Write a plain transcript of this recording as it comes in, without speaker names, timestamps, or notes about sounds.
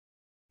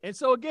And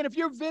so, again, if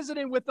you're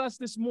visiting with us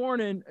this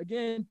morning,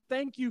 again,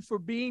 thank you for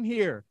being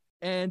here.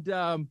 And,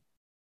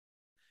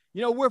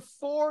 we're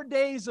 4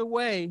 days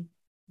away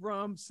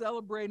from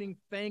celebrating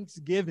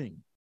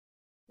Thanksgiving.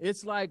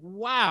 It's like,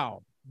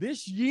 wow,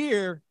 this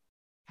year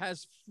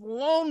has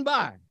flown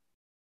by.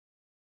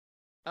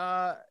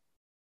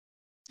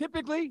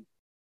 Typically,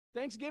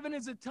 Thanksgiving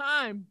is a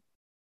time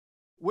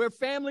where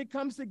family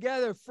comes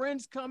together,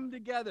 friends come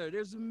together,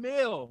 there's a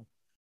meal,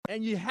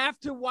 and you have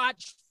to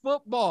watch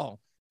football.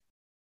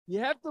 You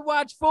have to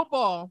watch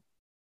football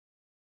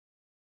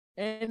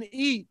and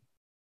eat.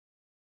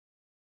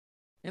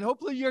 And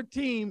hopefully your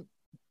team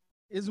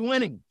is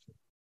winning.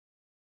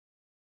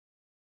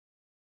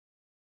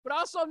 But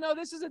also know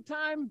this is a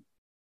time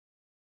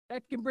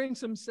that can bring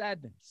some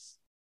sadness.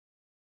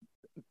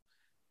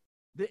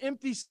 The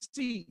empty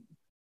seat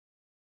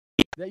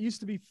that used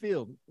to be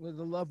filled with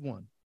a loved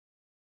one.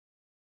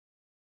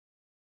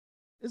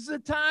 This is a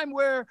time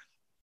where,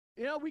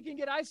 we can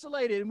get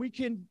isolated and we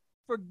can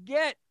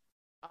forget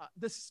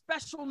the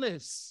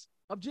specialness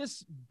of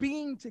just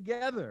being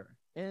together.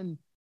 And,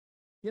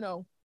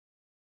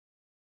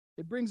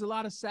 it brings a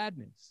lot of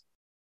sadness.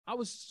 I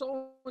was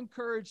so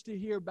encouraged to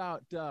hear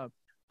about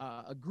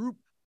a group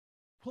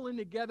pulling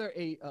together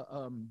a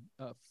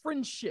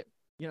friendship,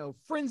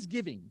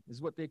 Friendsgiving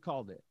is what they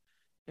called it.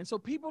 And so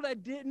people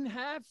that didn't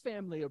have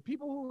family or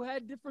people who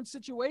had different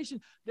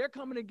situations, they're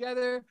coming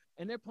together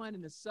and they're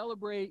planning to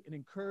celebrate and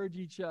encourage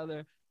each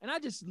other. And I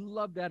just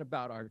love that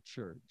about our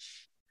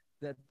church,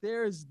 that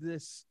there's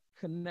this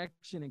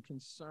connection and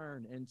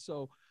concern. And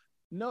so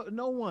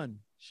no one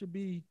should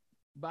be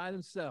by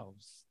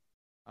themselves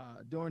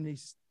during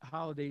these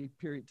holiday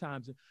period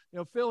times.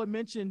 Phil had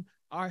mentioned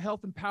our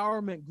health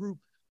empowerment group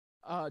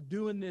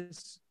doing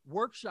this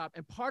workshop,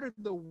 and part of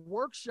the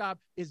workshop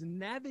is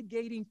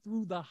navigating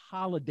through the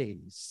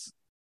holidays.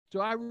 So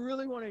I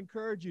really want to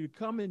encourage you to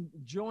come and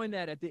join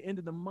that at the end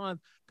of the month,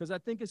 because I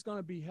think it's going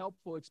to be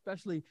helpful,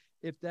 especially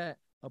if that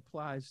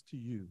applies to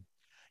you.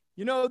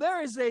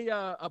 There is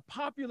a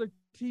popular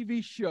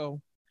TV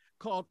show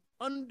called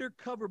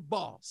Undercover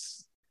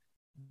Boss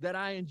that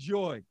I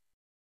enjoy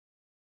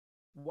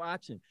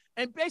watching.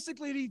 And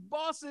basically these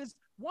bosses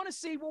want to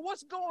see, well,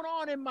 what's going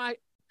on in my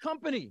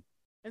company?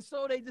 And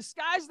so they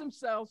disguise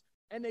themselves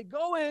and they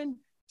go in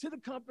to the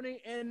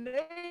company and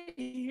they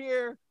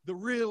hear the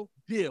real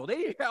deal. They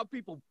hear how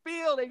people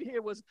feel. They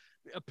hear what's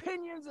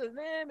opinions of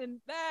them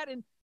and that.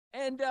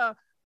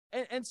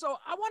 And so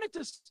I wanted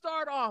to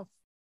start off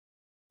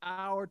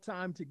our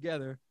time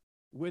together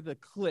with a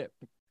clip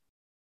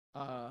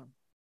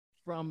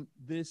from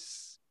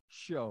this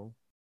show.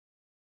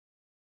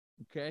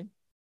 Okay.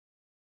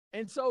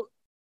 And so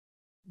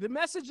the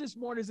message this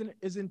morning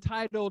is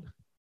entitled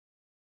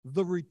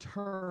The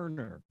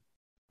Returner.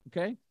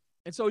 Okay.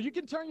 And so you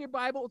can turn your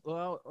Bible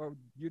or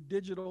your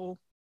digital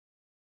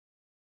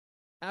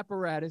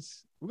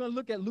apparatus. We're going to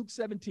look at Luke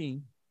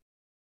 17.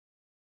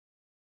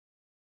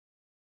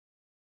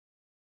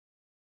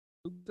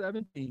 Luke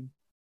 17.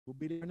 We'll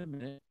be there in a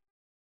minute.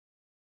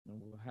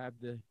 And we'll have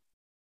the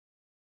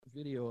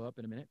video up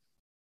in a minute.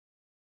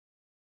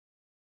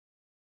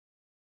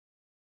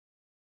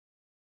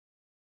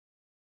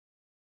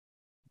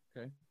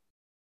 Okay.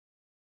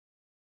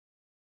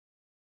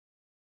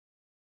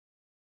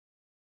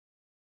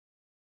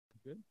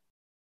 Good.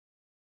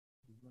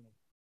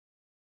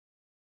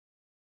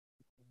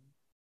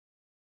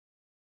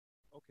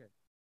 Okay.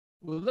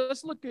 Well,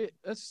 let's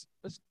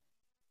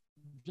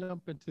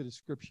jump into the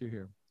scripture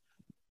here.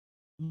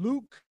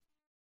 Luke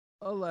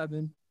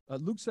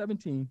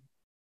 17,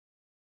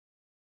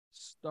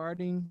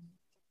 starting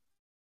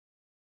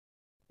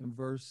in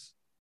verse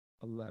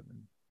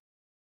 11.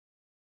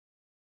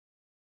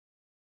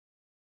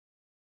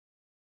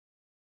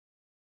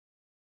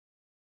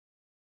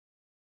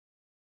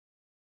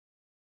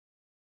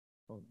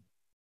 Hold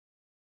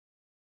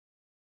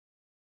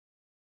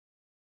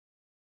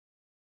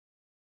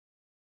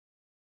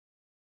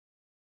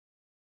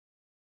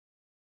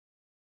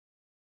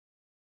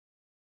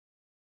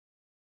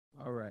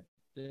on. All right,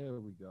 there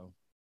we go.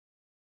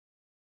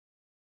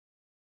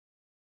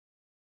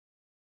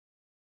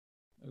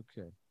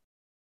 Okay.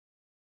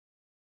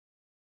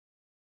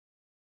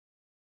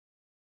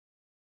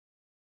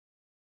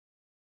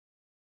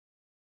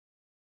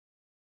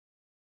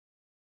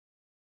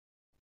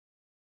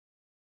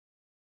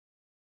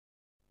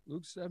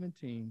 Luke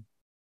 17,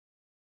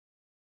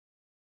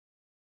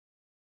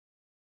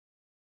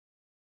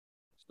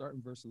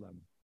 starting verse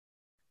 11.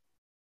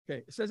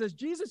 Okay, it says, as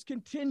Jesus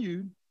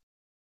continued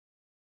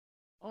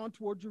on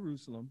toward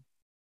Jerusalem,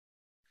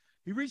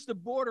 he reached the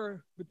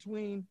border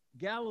between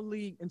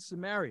Galilee and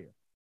Samaria.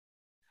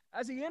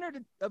 As he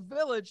entered a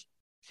village,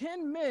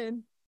 10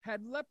 men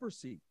had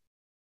leprosy.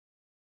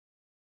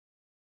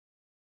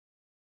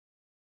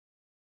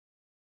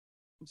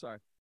 I'm sorry.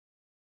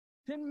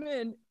 10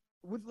 men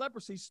with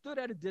leprosy stood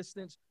at a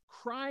distance,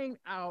 crying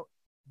out,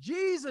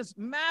 Jesus,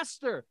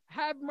 Master,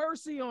 have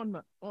mercy on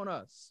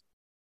us.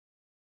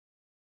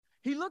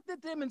 He looked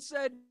at them and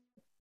said,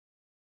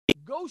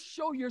 go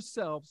show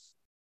yourselves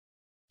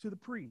to the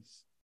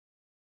priest.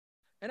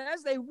 And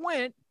as they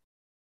went,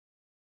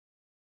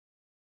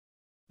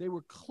 they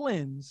were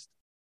cleansed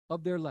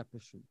of their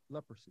leprosy.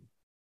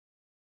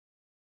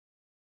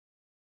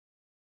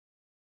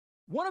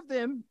 One of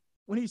them,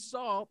 when he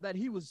saw that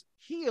he was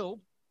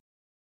healed,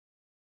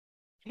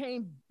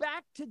 came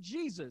back to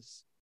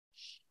Jesus,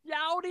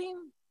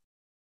 shouting,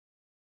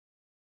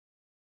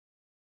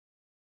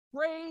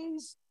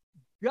 "Praise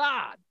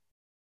God."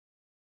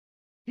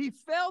 He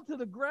fell to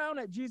the ground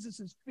at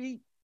Jesus'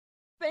 feet,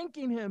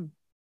 thanking him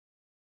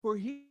for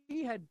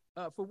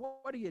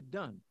what he had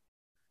done.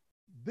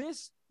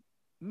 This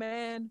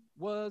man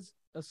was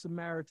a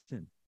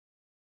Samaritan.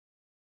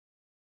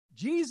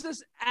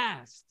 Jesus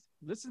asked,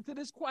 listen to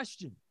this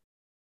question,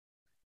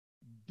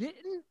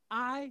 "Didn't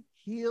I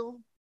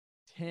heal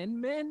 10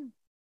 men?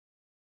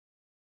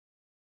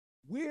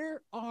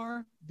 Where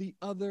are the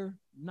other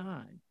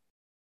 9?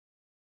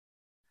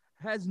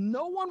 Has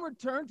no one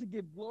returned to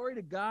give glory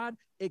to God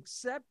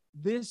except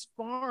this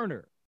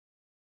foreigner?"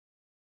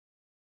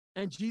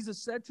 And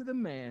Jesus said to the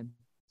man,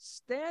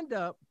 "Stand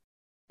up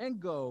and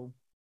go.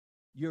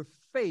 Your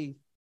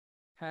faith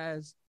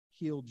has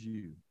healed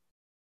you."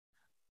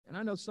 And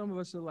I know some of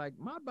us are like,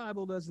 my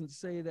Bible doesn't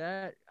say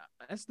that.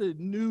 That's the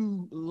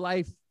New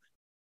Life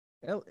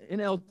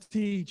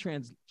NLT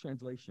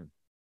translation.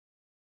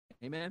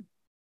 Amen.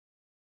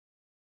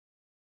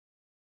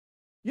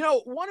 You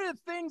know, one of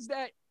the things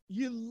that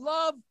you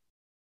love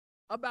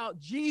about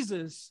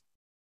Jesus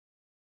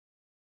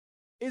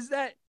is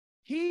that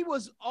he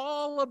was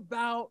all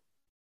about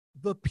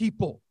the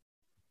people.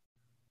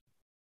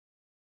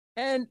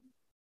 And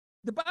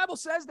the Bible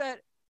says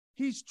that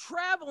he's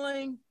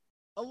traveling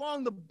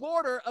along the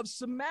border of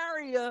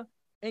Samaria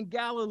and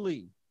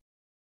Galilee.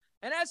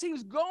 And as he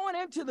was going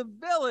into the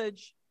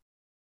village,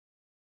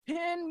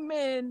 10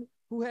 men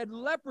who had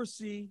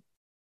leprosy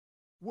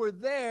were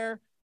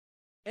there.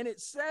 And it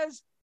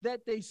says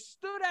that they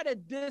stood at a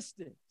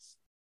distance.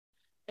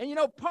 And you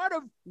know, part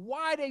of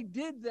why they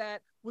did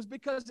that was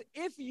because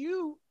if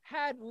you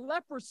had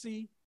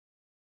leprosy,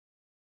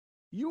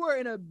 you were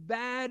in a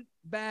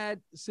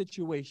bad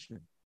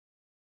situation.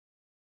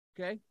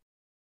 Okay?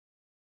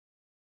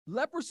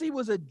 Leprosy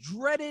was a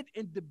dreaded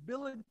and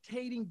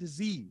debilitating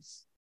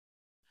disease.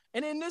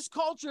 And in this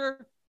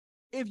culture,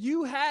 if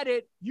you had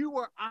it, you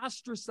were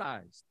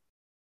ostracized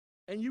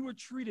and you were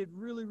treated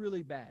really,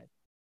 really bad.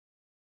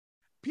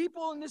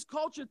 People in this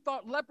culture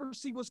thought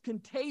leprosy was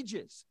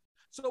contagious.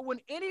 So when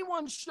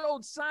anyone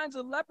showed signs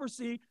of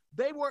leprosy,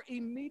 they were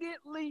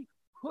immediately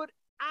put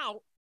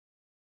out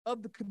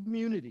of the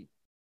community.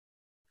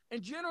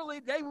 And generally,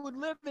 they would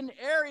live in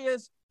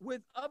areas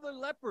with other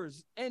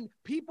lepers, and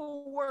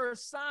people were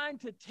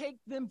assigned to take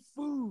them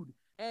food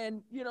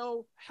and, you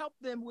know, help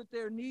them with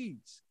their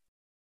needs.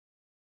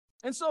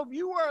 And so if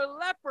you were a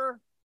leper,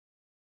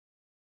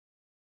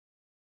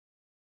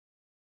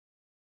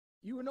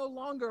 you were no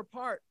longer a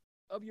part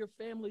of your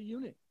family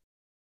unit.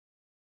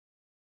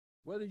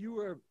 Whether you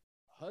were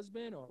a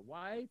husband or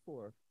wife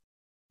or,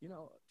 you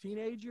know, a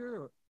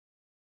teenager,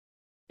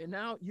 and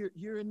now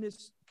you're in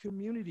this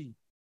community.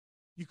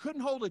 You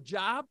couldn't hold a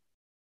job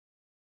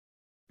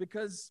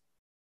because,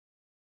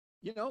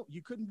 you know,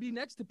 you couldn't be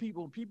next to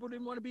people and people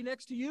didn't want to be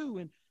next to you.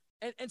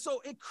 And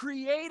so it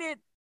created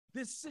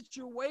this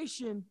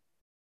situation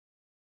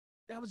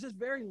that was just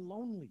very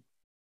lonely.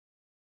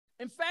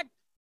 In fact,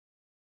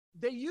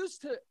 they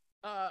used to,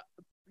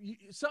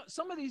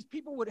 some of these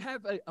people would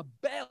have a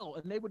bell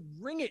and they would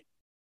ring it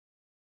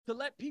to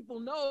let people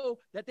know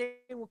that they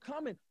were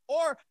coming.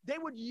 Or they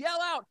would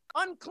yell out,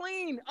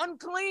 "Unclean,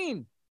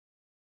 unclean,"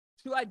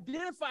 to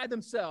identify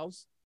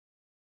themselves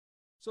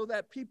so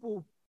that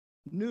people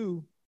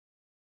knew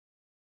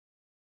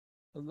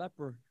a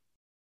leper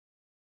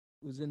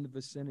was in the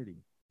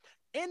vicinity.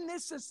 In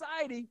this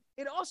society,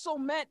 it also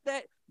meant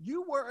that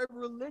you were a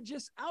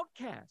religious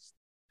outcast,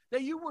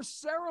 that you were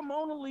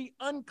ceremonially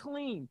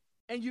unclean,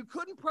 and you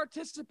couldn't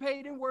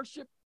participate in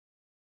worship,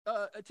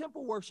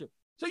 temple worship.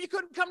 So you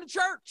couldn't come to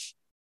church.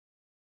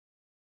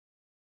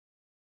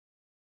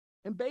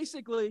 And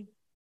basically,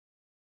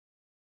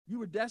 you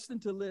were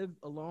destined to live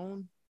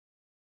alone,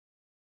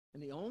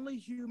 and the only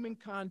human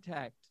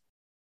contact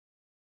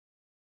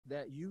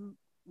that you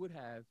would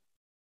have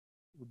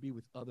would be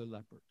with other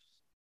lepers.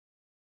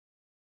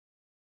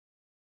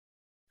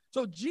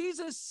 So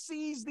Jesus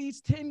sees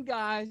these 10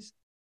 guys.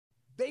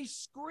 They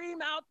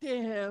scream out to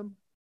him,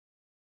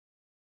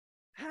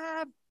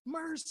 "Have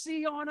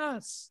mercy on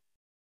us."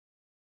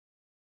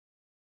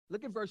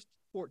 Look at verse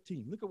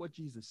 14. Look at what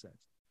Jesus says.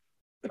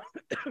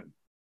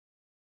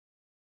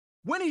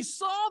 When he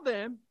saw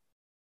them,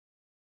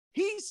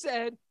 he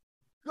said,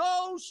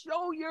 "Go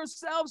show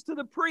yourselves to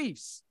the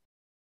priests."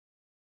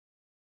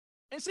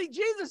 And see,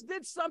 Jesus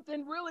did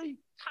something really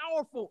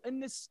powerful in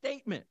this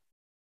statement.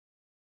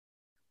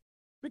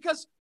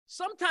 Because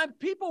sometimes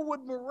people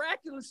would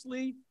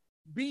miraculously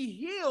be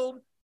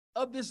healed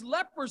of this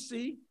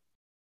leprosy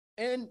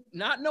and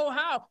not know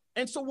how.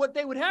 And so what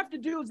they would have to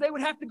do is they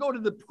would have to go to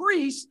the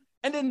priest,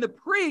 and then the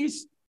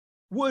priest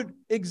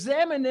would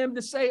examine them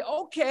to say,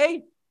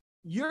 okay,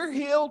 you're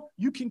healed,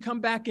 you can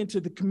come back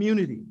into the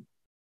community.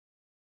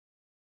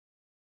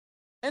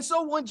 And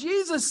so when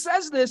Jesus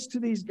says this to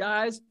these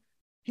guys,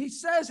 he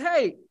says,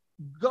 hey,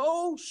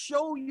 go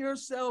show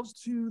yourselves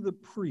to the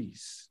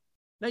priests.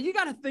 Now you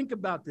got to think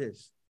about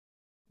this.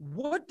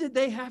 What did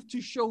they have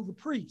to show the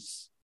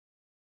priests?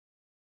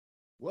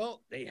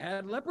 Well, they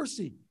had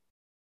leprosy.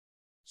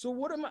 So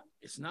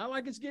it's not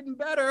like it's getting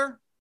better.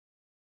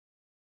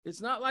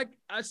 It's not like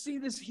I see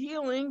this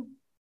healing.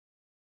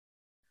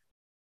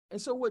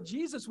 And so what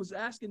Jesus was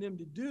asking them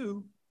to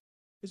do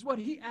is what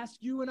he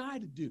asked you and I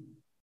to do.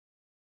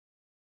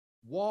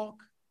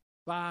 Walk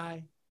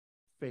by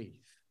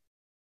faith.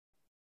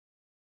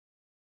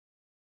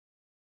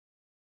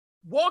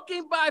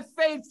 Walking by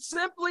faith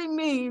simply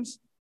means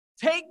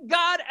take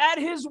God at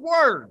his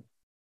word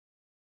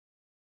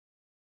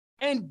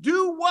and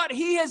do what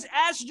he has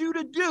asked you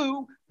to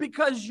do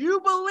because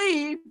you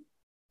believe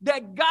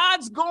that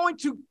God's going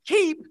to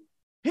keep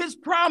his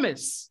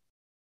promise.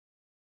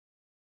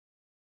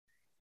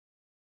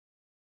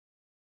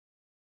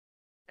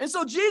 And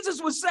so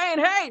Jesus was saying,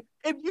 hey,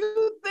 if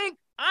you think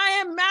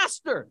I am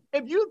master,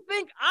 if you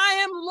think I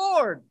am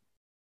Lord,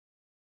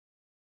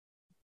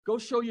 go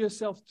show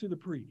yourself to the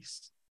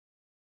priest.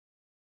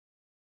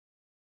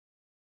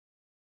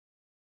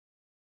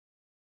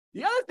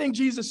 The other thing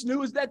Jesus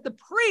knew is that the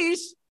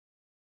priest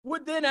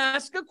would then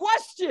ask a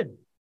question.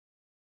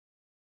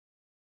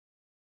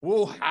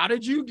 Well, how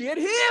did you get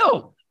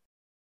healed?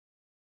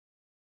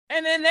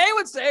 And then they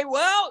would say,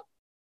 well,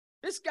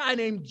 this guy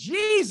named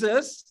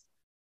Jesus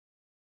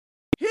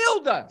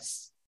healed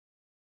us.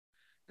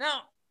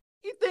 Now,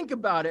 you think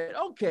about it.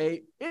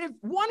 Okay, if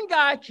one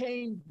guy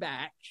came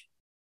back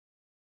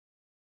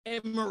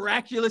and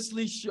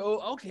miraculously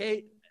showed,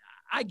 okay,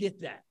 I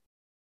get that.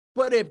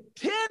 But if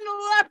 10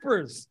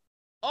 lepers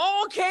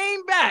all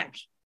came back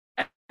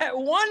at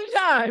one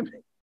time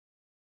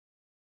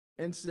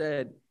and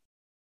said,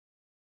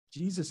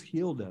 Jesus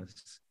healed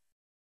us,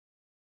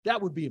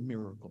 that would be a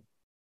miracle.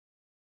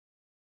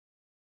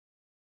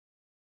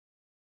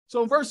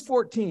 So in verse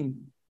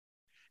 14,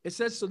 it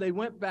says, so they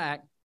went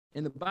back,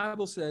 and the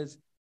Bible says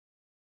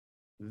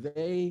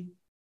they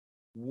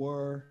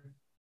were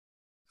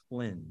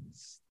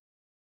cleansed.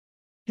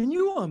 Can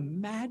you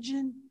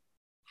imagine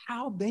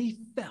how they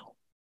felt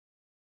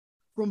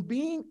from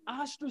being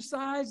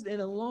ostracized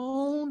and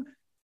alone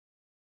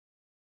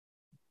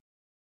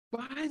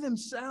by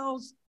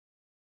themselves?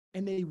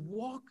 And they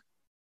walk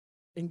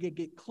and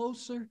get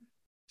closer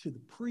to the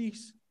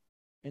priest,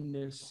 and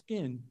their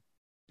skin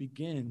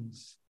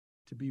begins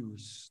to be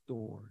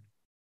restored.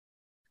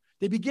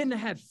 They begin to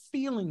have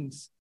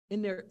feelings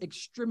in their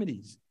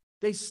extremities.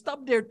 They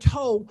stub their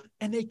toe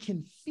and they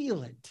can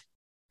feel it.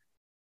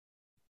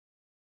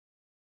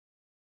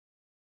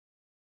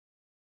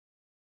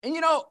 And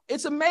you know,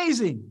 it's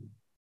amazing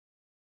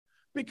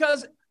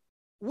because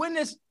when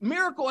this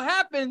miracle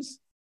happens,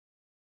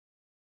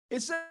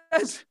 it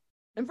says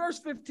in verse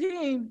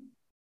 15,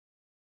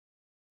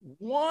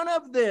 one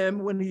of them,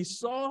 when he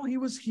saw he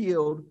was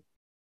healed,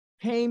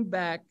 came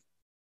back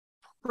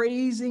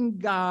praising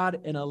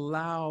God in a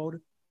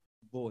loud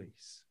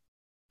voice.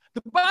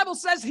 The Bible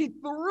says he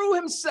threw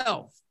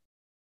himself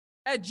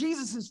at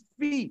Jesus'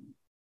 feet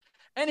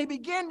and he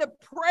began to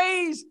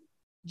praise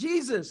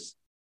Jesus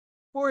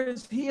for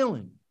his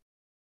healing.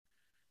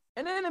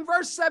 And then in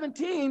verse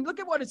 17, look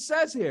at what it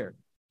says here.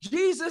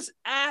 Jesus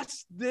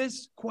asked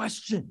this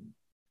question.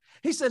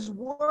 He says,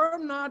 were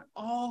not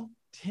all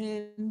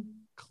 10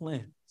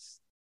 cleansed?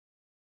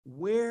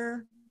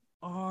 Where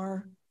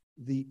are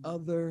the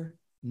other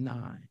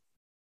 9?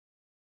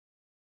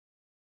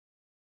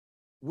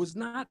 Was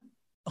not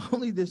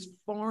only this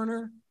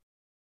foreigner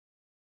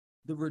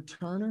the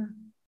returner?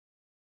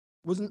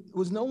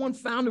 Was no one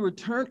found to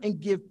return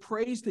and give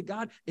praise to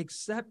God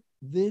except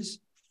this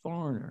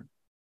foreigner?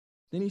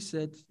 Then he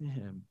said to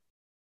him,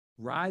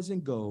 rise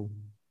and go,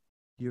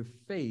 your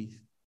faith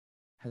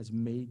has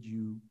made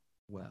you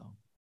well.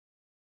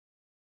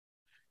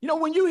 You know,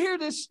 when you hear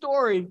this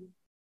story,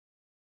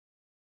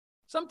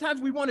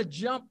 sometimes we want to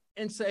jump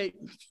and say,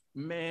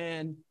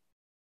 man,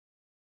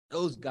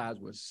 those guys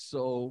were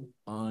so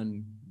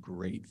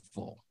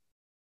ungrateful.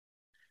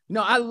 You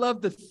know, I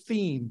love the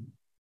theme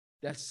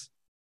that's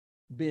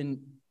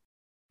been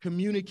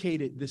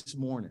communicated this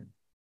morning.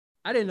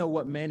 I didn't know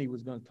what Manny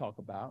was going to talk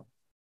about.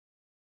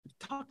 He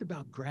talked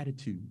about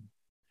gratitude.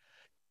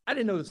 I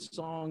didn't know the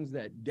songs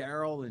that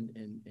Daryl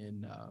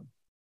and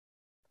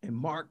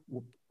Mark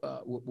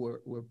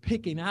were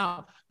picking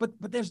out, but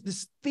there's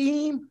this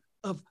theme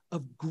of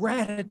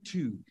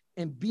gratitude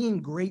and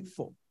being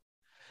grateful.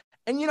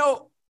 And you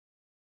know,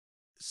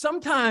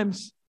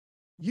 sometimes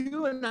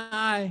you and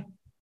I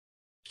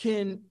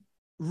can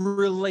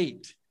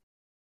relate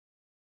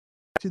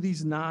to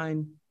these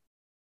 9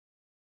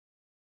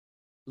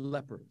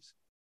 lepers.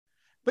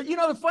 But you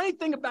know, the funny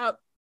thing about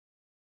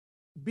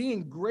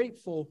being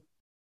grateful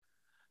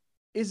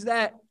is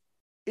that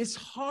it's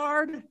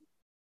hard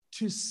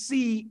to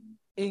see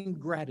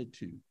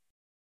ingratitude.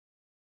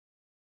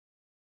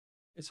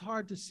 It's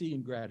hard to see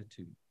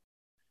ingratitude.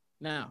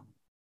 Now,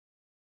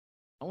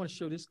 I want to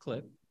show this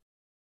clip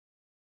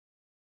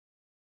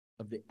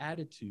of the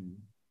attitude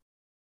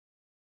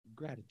of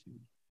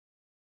gratitude.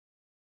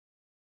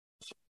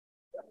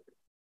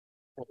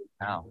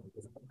 Wow.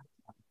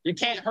 You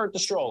can't hurt the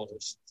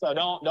strollers. So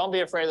don't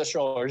be afraid of the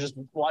strollers. Just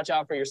watch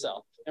out for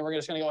yourself. And we're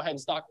just going to go ahead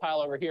and stockpile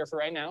over here for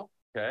right now.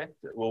 Okay.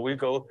 Will we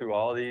go through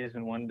all these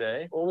in one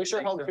day? Well, we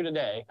sure hope to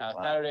today. Wow.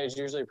 Saturday is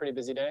usually a pretty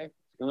busy day.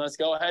 And let's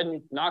go ahead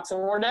and knock some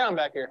more down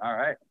back here. All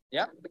right.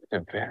 Yeah. He's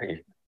a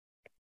very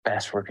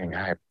fast-working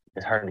guy.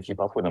 It's hard to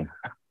keep up with him.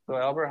 So,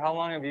 Albert, how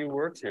long have you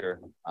worked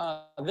here?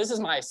 This is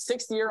my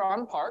 6th year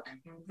on park.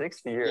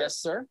 6 years? Yes,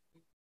 sir.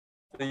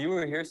 So you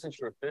were here since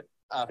you were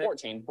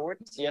 14.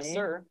 14? Yes,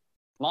 sir.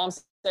 Mom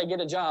said get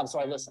a job, so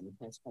I listened.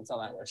 That's how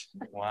that works.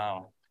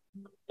 Wow.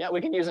 Yeah,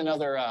 we can use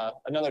another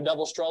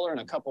double stroller and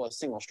a couple of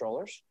single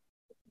strollers.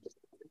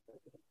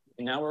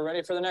 And now we're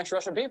ready for the next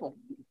rush of people.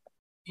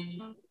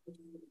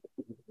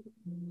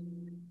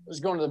 Let's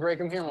go into the break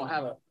room here and we'll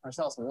have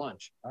ourselves some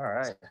lunch. All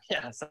right.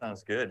 Yeah. That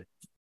sounds good.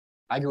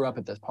 I grew up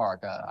at this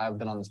park. I've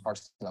been on this park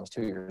since I was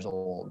 2 years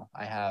old.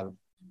 I have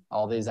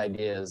all these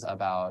ideas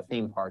about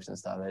theme parks and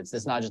stuff.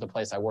 It's not just a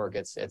place I work.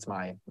 It's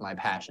my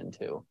passion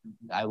too.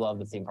 I love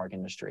the theme park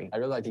industry. I'd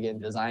really like to get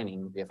into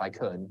designing if I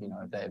could. You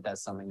know, if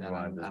that's something that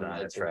I'm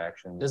design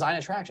attractions. Design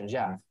attractions,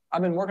 yeah.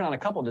 I've been working on a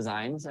couple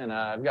designs, and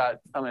I've got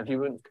some. If you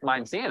wouldn't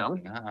mind seeing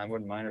them. No, I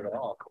wouldn't mind at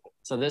all.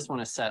 So this one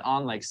is set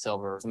on Lake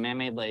Silver. It's a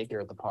man-made lake here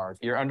at the park.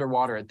 You're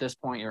underwater at this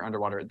point. You're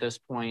underwater at this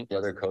point. The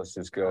other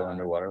coasters go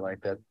underwater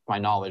like that? To my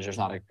knowledge, there's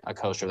not a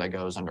coaster that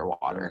goes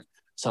underwater.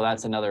 So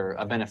that's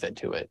a benefit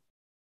to it.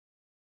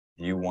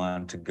 You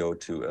want to go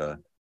to a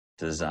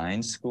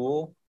design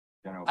school?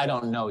 I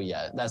don't know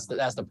yet. That's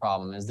the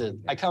problem. Is that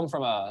I come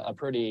from a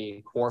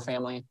pretty poor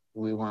family.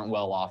 We weren't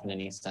well off in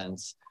any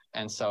sense,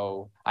 and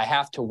so I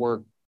have to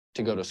work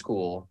to go to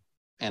school,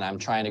 and I'm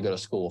trying to go to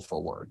school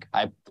for work.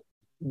 I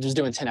just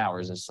doing 10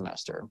 hours a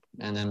semester,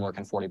 and then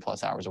working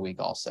 40+ hours a week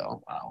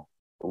also. Wow.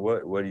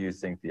 What do you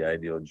think the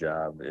ideal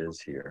job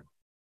is here?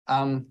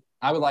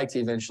 I would like to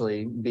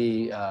eventually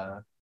be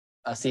a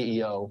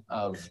CEO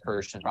of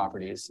Persian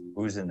Properties.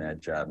 Who's in that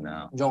job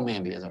now? Joel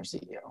Manby is our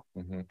CEO.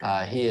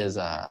 Mm-hmm. He is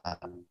a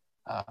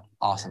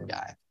awesome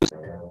guy.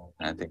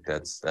 I think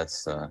that's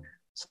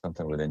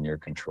something within your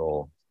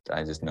control.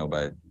 I just know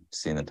by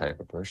seeing the type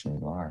of person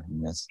you are. I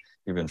mean,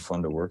 you've been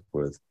fun to work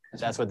with.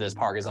 That's what this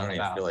park is all I don't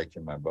about. even feel like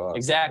you're my boss.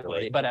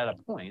 Exactly. But at a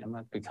point, I'm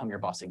going to become your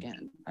boss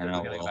again. I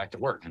know. We got to go back to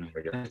work. I know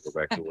we got to go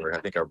back to work.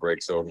 I think our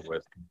break's over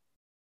with.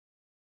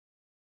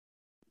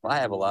 Well, I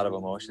have a lot of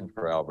emotion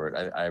for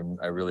Albert. I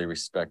really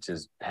respect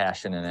his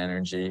passion and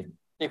energy.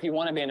 If you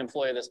want to be an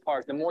employee of this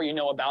park, the more you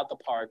know about the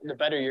park, the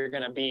better you're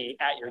going to be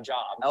at your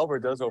job. Albert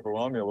does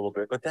overwhelm me a little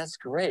bit, but that's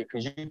great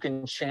because you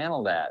can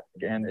channel that.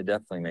 And it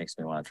definitely makes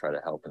me want to try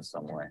to help in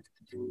some way.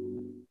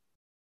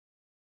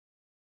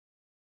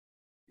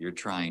 You're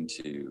trying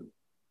to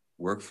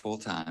work full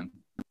time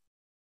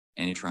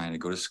and you're trying to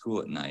go to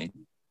school at night.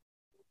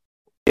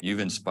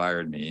 You've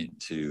inspired me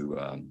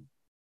to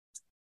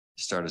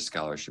start a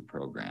scholarship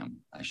program.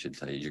 I should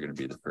tell you, you're going to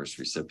be the first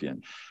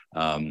recipient.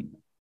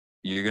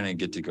 You're going to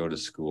get to go to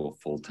school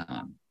full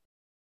time.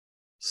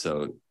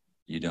 So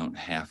you don't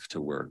have to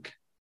work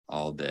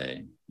all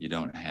day. You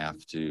don't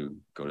have to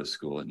go to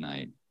school at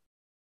night.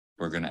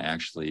 We're going to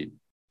actually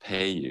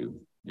pay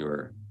you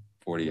your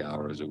 40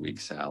 hours a week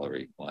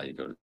salary while you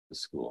go to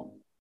school.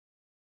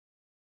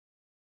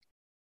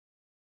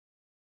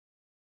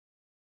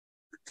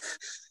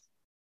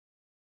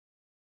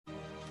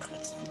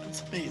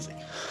 It's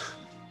amazing.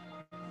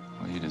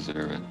 Well, you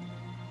deserve it.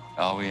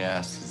 All we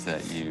ask is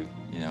that you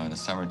know, in the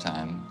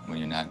summertime, when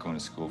you're not going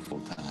to school full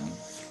time,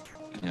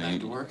 Back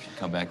to work?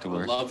 Come back to I work.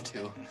 would love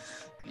to.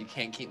 You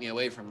can't keep me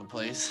away from the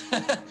place.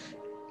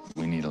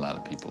 We need a lot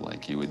of people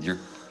like you with your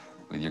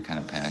kind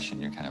of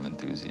passion, your kind of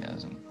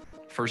enthusiasm.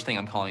 First thing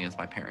I'm calling is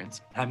my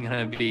parents. I'm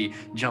gonna be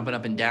jumping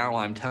up and down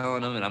while I'm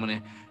telling them, and I'm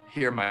gonna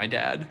hear my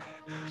dad.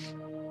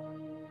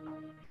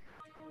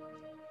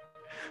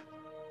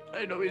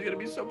 I know he's gonna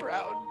be so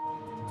proud.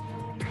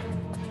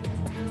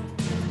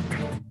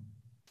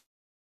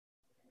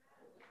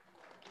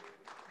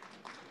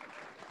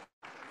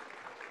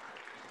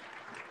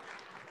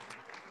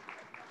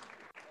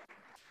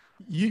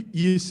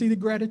 You see the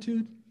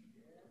gratitude?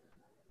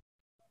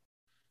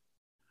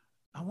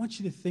 I want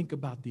you to think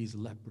about these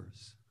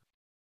lepers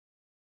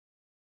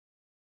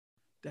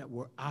that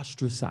were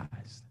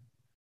ostracized,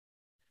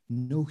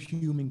 no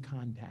human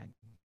contact,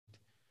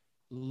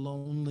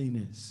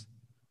 loneliness.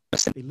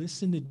 They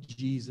listened to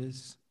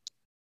Jesus.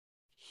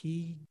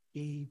 He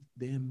gave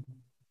them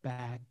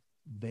back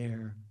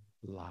their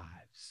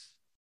lives,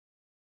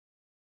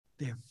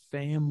 their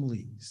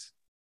families,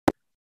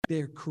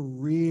 their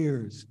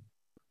careers,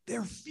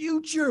 their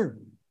future.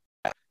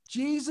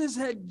 Jesus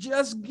had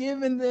just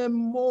given them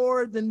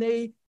more than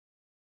they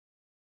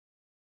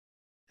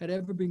had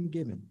ever been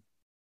given.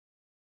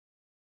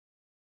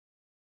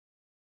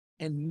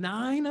 And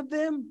 9 of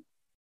them,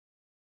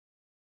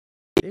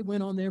 they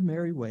went on their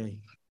merry way,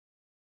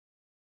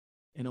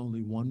 and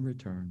only 1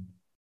 returned.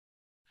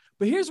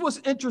 But here's what's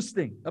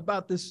interesting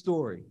about this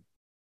story.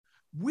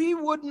 We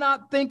would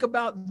not think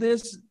about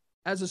this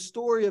as a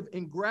story of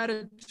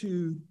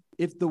ingratitude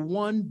if the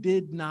one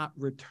did not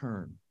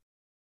return.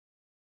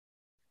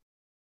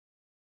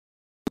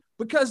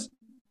 Because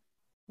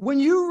when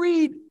you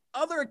read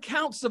other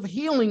accounts of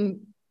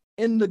healing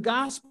in the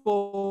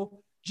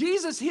gospel,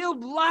 Jesus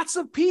healed lots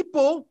of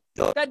people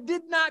that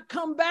did not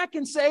come back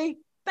and say,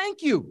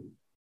 thank you.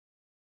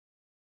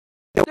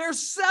 There's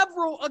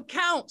several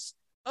accounts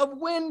of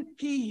when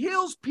he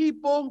heals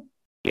people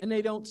and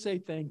they don't say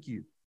thank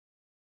you.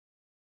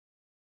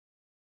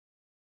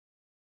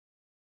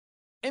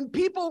 And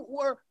people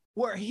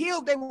were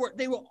healed. They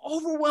were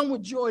overwhelmed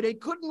with joy. They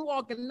couldn't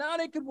walk, and now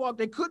they could walk.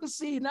 They couldn't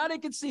see, now they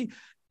could see.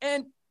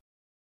 And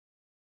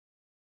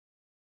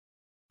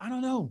I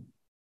don't know.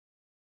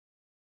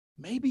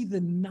 Maybe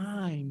the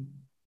 9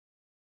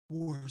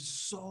 were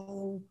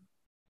so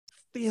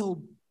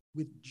filled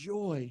with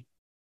joy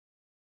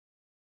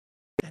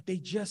that they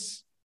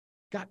just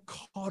got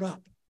caught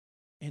up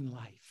in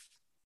life.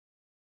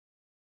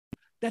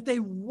 That they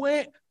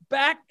went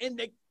back and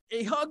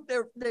they hugged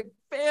their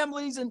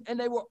families and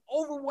they were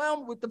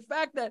overwhelmed with the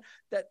fact that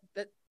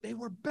they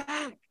were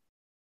back.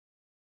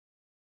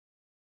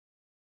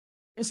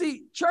 And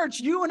see,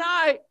 church, you and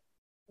I,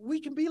 we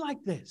can be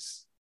like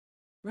this,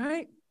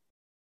 right?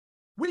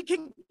 We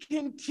can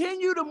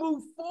continue to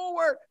move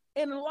forward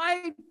in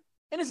life.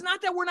 And it's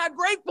not that we're not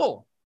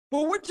grateful,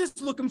 but we're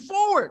just looking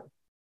forward.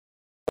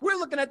 We're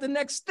looking at the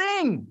next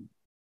thing.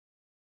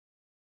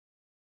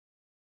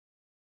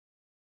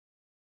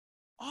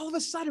 All of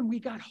a sudden,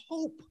 we got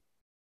hope.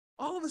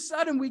 All of a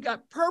sudden, we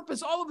got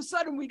purpose. All of a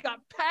sudden, we got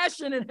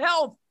passion and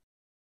health.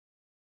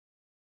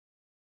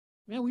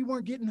 Man, we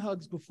weren't getting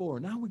hugs before.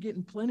 Now we're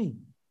getting plenty.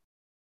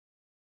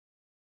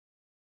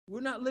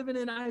 We're not living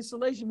in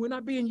isolation. We're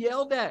not being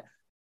yelled at.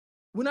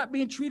 We're not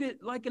being treated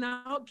like an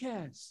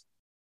outcast.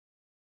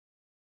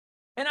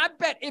 And I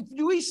bet if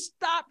we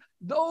stop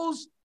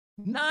those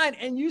 9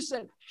 and you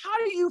said, how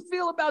do you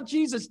feel about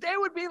Jesus? They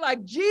would be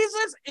like,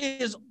 Jesus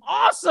is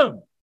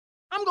awesome.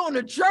 I'm going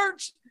to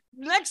church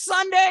next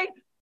Sunday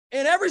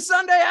and every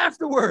Sunday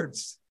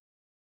afterwards.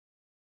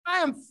 I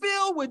am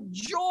filled with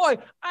joy.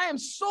 I am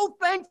so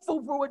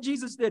thankful for what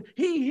Jesus did.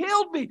 He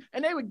healed me.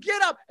 And they would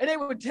get up and they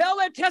would tell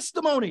their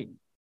testimony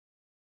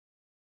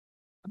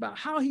about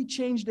how he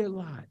changed their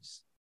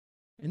lives.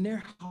 And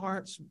their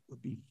hearts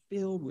would be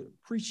filled with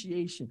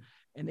appreciation.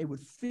 And they would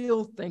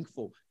feel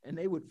thankful. And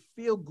they would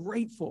feel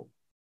grateful.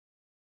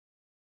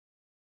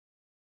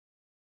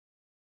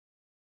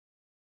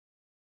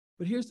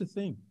 But here's the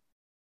thing.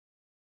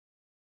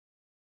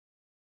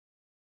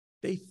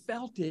 They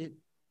felt it,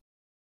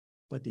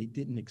 but they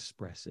didn't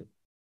express it.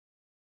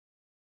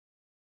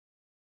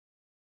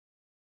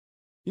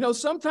 You know,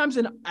 sometimes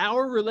in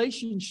our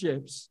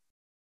relationships,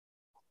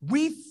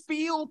 we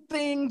feel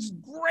things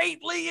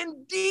greatly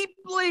and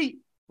deeply,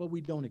 but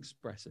we don't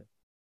express it.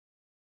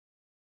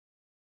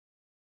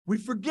 We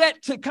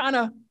forget to kind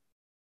of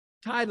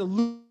tie the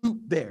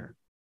loop there.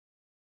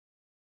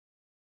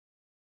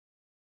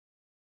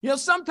 You know,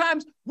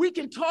 sometimes we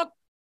can talk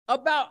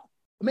about,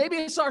 maybe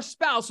it's our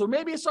spouse or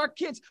maybe it's our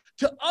kids,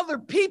 to other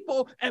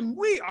people, and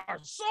we are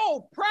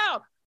so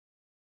proud,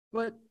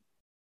 but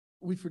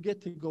we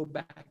forget to go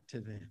back to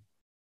them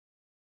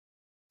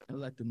and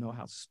let them know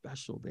how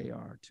special they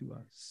are to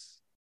us.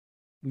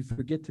 We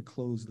forget to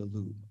close the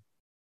loop.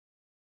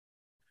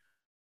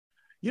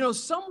 You know,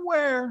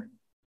 somewhere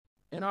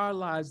in our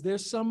lives,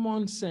 there's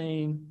someone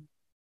saying,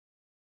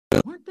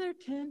 weren't there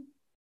 10?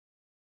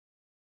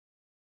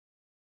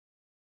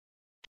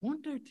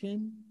 Weren't there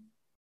 10?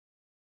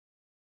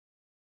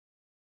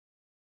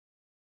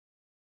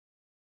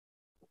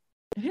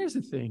 And here's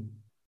the thing.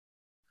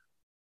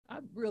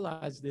 I've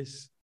realized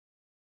this.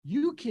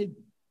 You could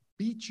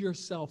beat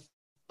yourself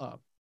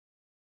up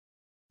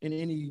in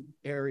any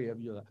area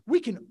of your life. We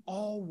can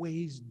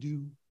always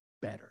do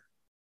better,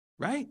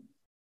 right?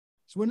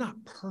 So we're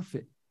not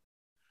perfect.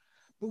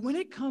 But when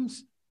it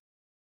comes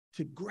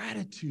to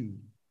gratitude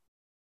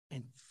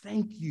and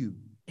thank you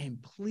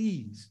and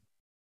please,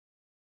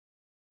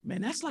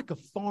 man, that's like a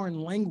foreign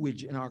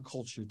language in our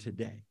culture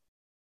today.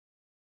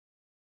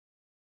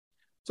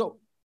 So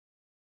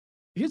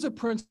here's a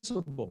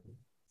principle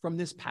from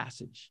this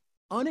passage.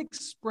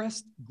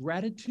 Unexpressed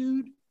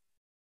gratitude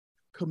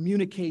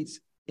communicates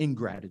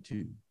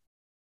ingratitude.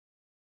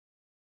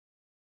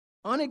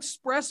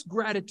 Unexpressed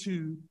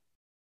gratitude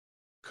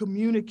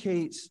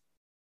communicates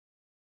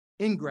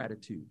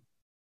ingratitude.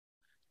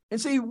 And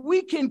see,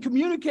 we can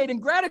communicate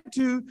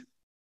ingratitude,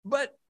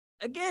 but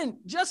again,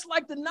 just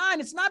like the 9,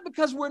 it's not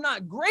because we're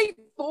not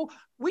grateful.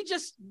 We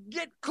just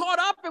get caught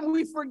up and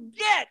we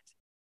forget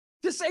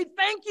to say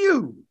thank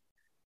you.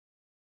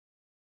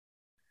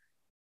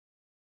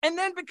 And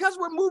then because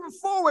we're moving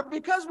forward,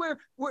 because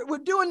we're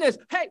doing this,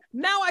 hey,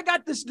 now I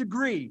got this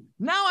degree.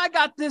 Now I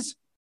got this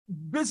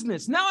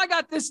business. Now I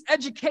got this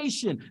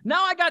education.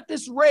 Now I got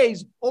this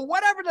raise, or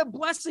whatever the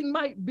blessing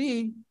might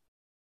be.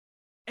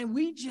 And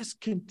we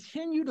just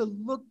continue to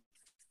look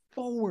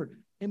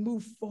forward and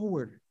move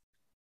forward.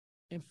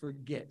 and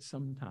forget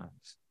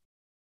sometimes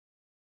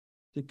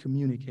to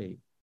communicate,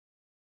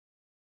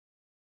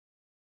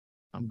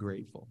 I'm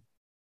grateful.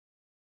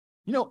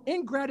 You know,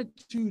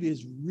 ingratitude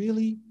is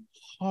really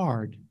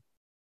hard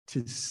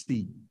to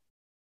see.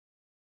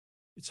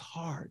 It's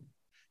hard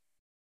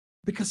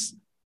because,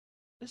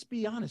 let's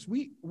be honest,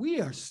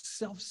 we are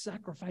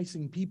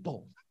self-sacrificing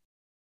people.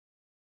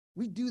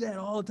 We do that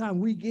all the time.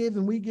 We give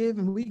and we give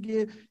and we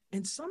give.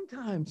 And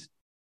sometimes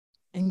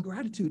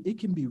ingratitude, it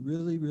can be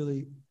really,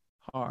 really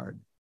hard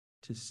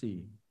to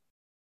see.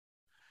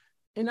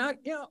 And I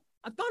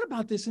thought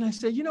about this and I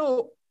said,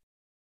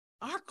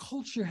 our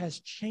culture has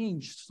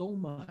changed so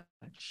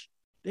much.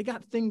 They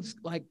got things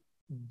like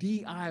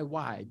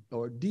DIY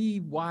or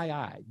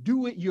DIY,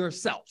 do it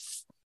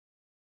yourself.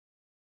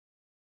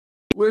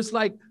 Where it's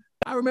like,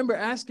 I remember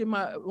asking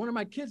one of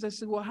my kids, I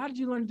said, well, how did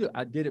you learn to do it?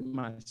 I did it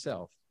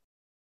myself.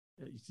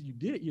 You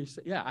did it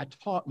yourself? Yeah, I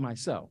taught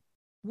myself.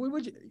 Where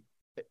would you?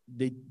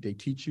 They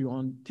teach you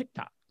on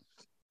TikTok.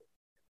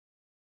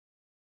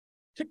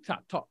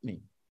 TikTok taught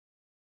me.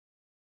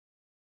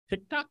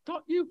 TikTok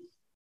taught you?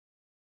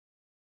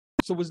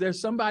 So was there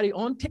somebody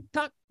on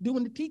TikTok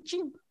doing the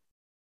teaching?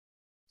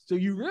 So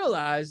you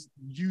realize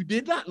you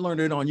did not learn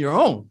it on your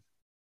own.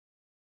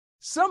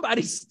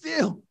 Somebody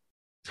still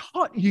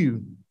taught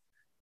you.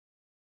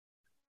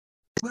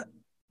 But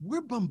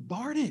we're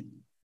bombarded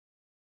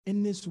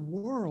in this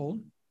world.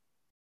 It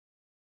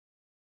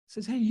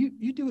says, hey,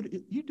 you do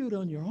it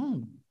on your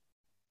own.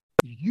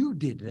 You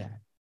did that.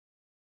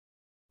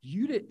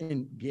 You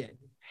didn't get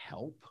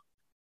help.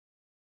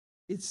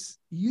 It's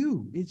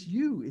you. It's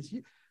you. It's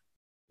you.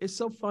 It's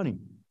so funny.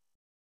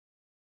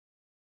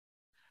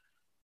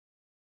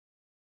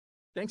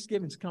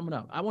 Thanksgiving's coming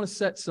up. I want to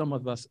set some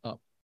of us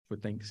up for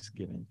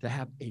Thanksgiving, to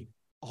have an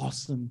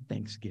awesome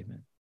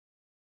Thanksgiving.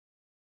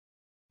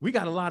 We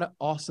got a lot of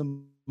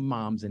awesome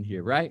moms in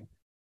here, right?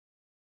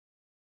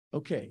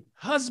 Okay,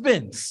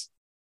 husbands,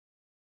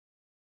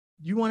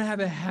 you want to have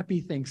a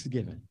happy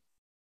Thanksgiving.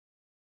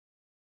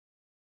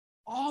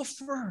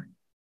 Offer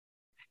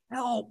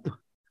help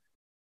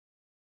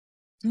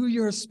to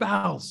your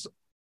spouse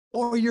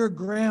or your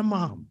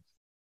grandmom.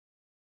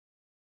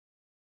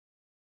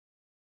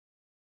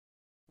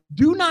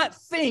 Do not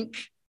think,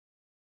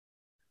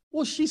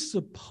 well, she's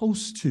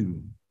supposed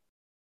to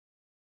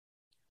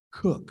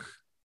cook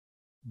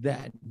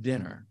that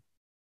dinner.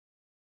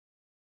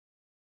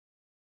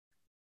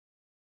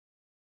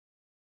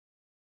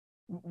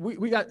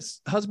 We got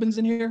husbands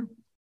in here,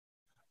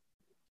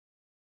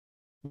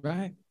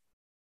 right?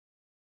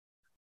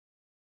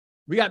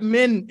 We got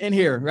men in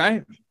here,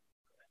 right?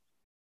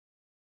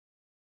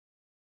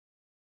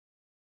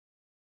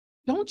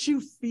 Don't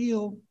you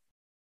feel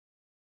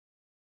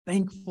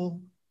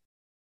thankful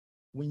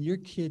when your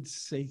kids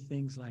say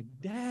things like,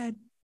 Dad,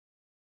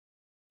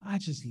 I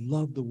just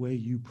love the way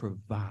you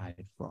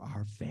provide for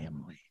our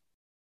family.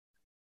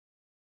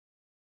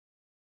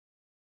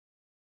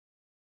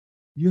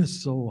 You're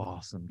so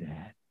awesome,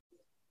 Dad.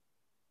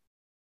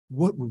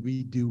 What would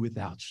we do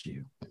without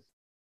you?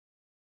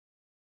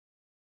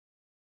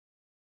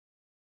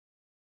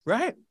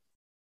 Right?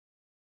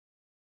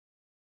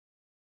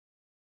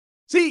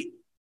 See,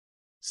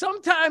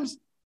 sometimes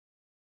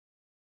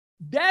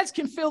dads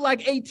can feel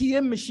like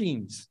ATM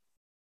machines.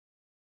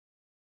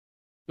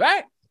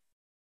 Right?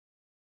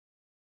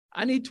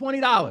 I need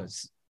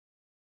 $20.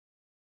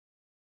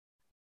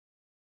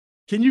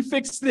 Can you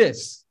fix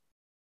this?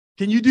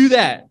 Can you do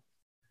that?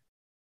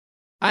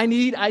 I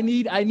need. And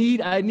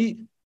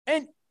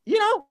and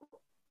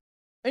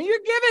you're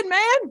giving,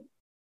 man.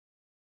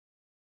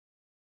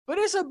 But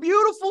it's a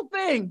beautiful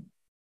thing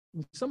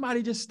when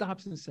somebody just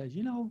stops and says,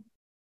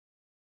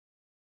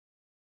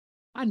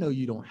 I know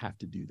you don't have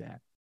to do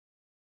that.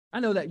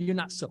 I know that you're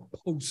not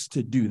supposed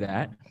to do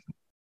that.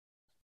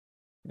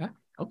 Yeah,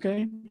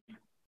 okay.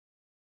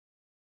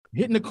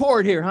 Hitting the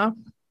chord here, huh?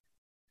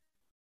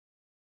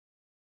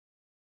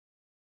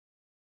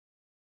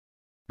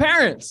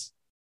 Parents,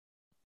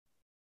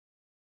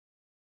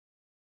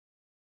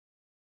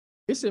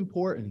 it's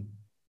important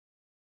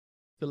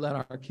to let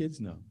our kids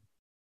know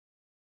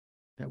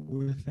that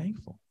we're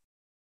thankful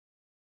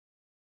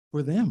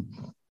for them,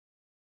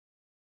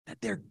 that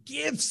they're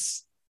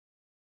gifts.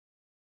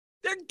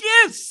 They're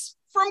gifts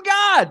from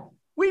God.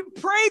 We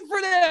prayed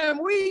for them.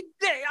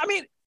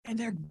 And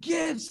they're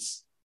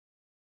gifts.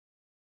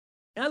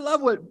 And I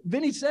love what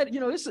Vinny said.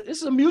 This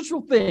is a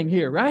mutual thing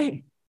here,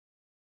 right?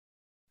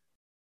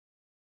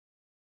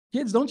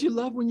 Kids, don't you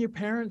love when your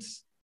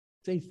parents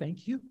say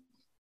thank you?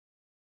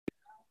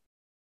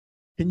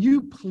 Can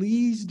you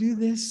please do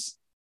this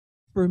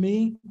for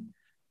me?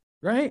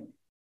 Right?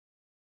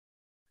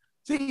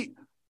 See,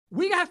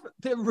 we have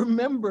to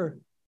remember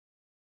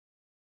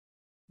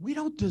we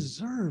don't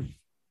deserve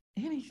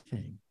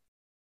anything.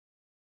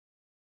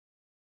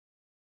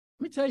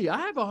 Let me tell you, I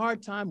have a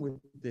hard time with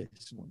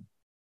this one.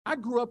 I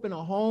grew up in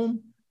a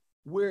home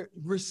where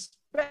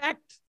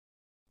respect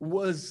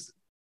was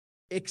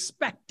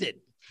expected.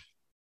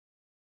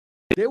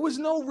 There was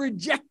no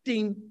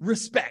rejecting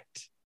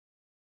respect.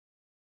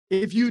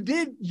 If you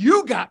did,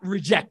 you got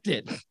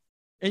rejected.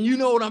 And you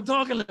know what I'm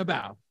talking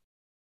about.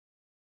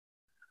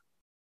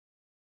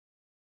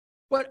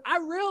 But I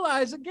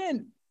realize,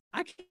 again,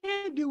 I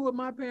can't do what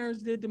my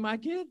parents did to my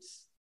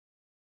kids.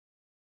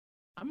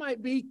 I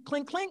might be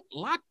clink, clink,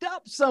 locked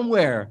up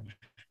somewhere.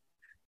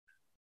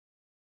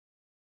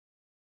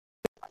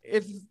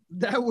 If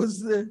that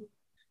was the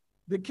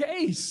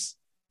case.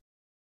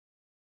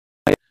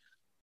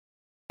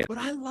 But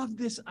I love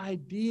this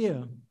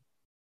idea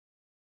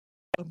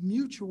of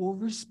mutual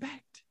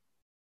respect.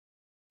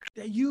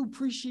 That you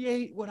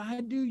appreciate what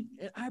I do,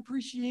 and I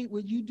appreciate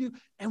what you do,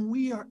 and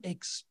we are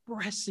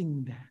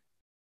expressing that.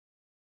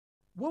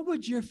 What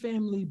would your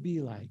family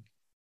be like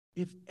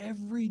if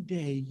every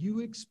day you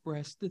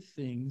expressed the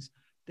things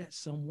that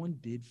someone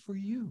did for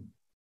you?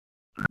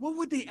 What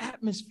would the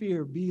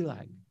atmosphere be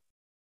like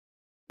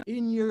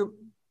in your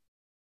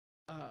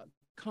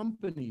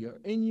company or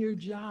in your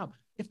job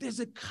if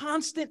there's a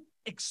constant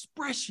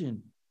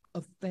expression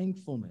of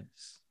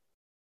thankfulness?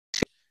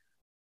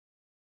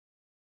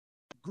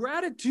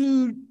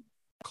 Gratitude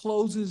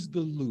closes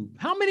the loop.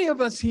 How many of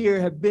us here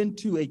have been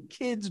to a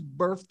kid's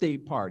birthday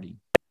party?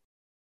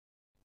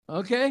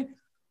 Okay,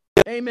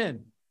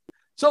 amen.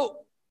 So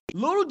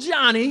little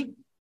Johnny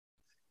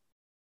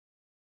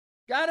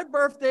got a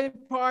birthday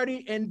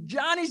party, and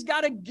Johnny's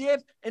got a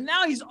gift, and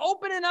now he's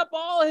opening up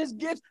all his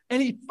gifts,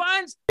 and he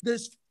finds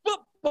this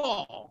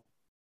football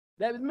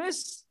that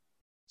Miss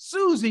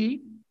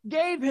Susie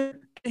gave him.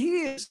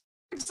 He is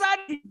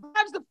excited. He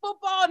grabs the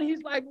football, and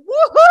he's like,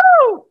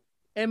 woohoo!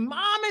 And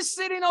mom is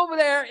sitting over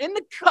there in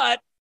the cut.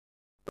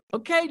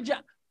 Okay,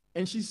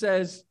 and she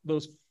says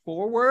those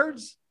 4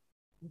 words.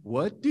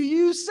 What do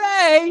you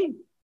say?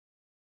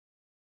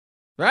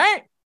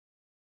 Right?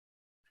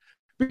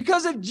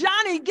 Because if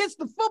Johnny gets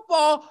the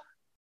football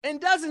and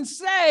doesn't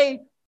say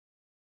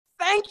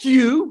thank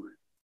you,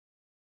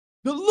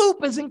 the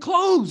loop isn't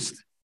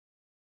closed.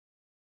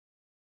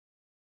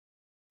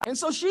 And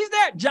so she's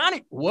there.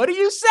 Johnny, what do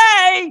you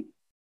say?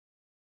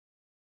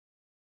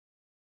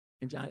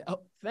 And Johnny, oh,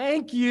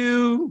 thank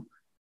you.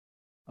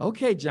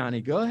 Okay,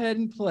 Johnny, go ahead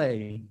and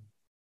play.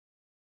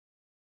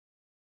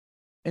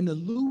 And the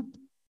loop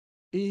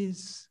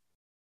is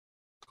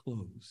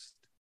closed.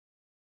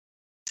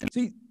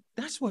 See,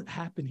 that's what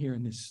happened here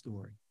in this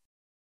story.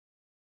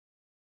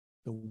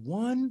 The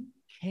one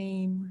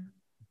came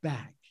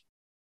back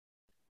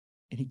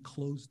and he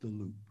closed the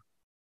loop.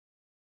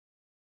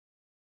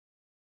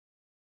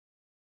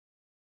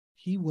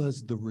 He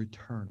was the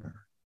returner.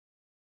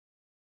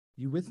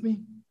 You with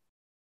me?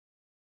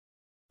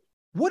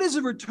 What is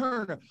a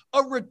returner?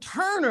 A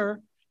returner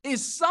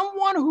is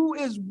someone who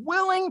is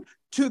willing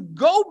to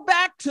go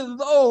back to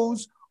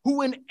those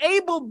who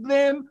enabled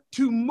them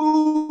to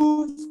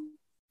move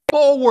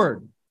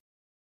forward.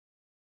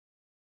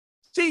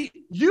 See,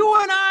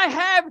 you and I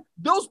have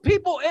those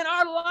people in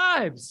our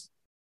lives.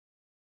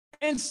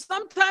 And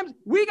sometimes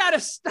we got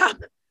to stop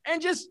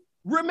and just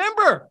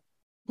remember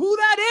who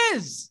that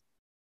is.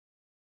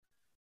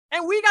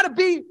 And we got to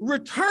be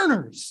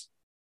returners.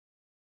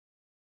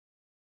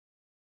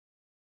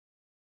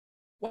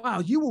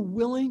 Wow, you were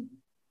willing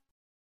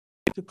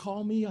to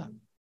call me up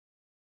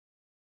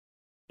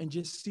and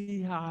just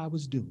see how I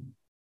was doing.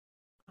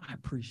 I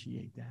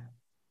appreciate that.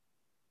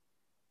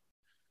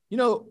 You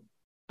know,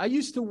 I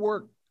used to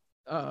work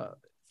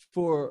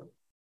for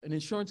an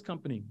insurance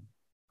company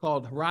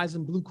called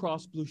Horizon Blue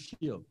Cross Blue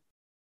Shield.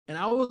 And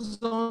I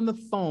was on the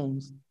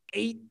phones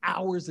 8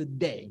 hours a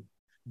day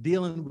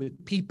dealing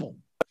with people.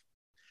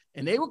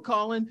 And they were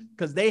calling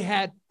because they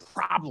had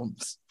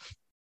problems.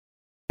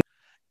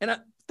 And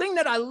a thing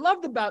that I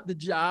loved about the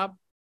job,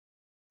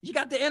 you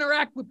got to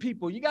interact with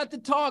people. You got to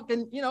talk,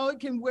 and, you know, it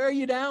can wear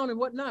you down and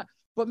whatnot.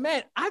 But,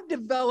 man, I've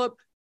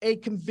developed a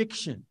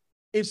conviction.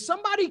 If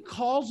somebody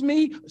calls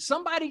me,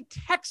 somebody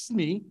texts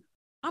me,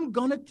 I'm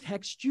going to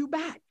text you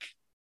back.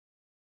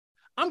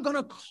 I'm going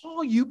to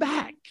call you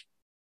back.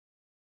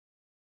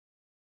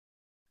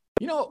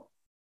 You know,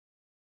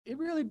 it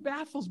really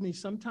baffles me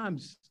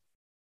sometimes.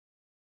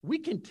 We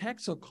can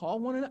text or call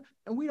one another,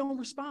 and we don't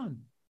respond.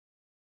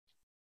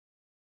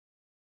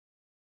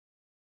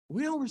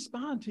 We don't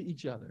respond to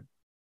each other.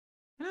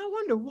 And I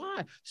wonder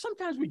why.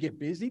 Sometimes we get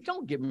busy.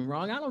 Don't get me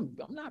wrong. I'm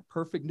not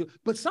perfect.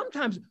 But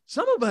sometimes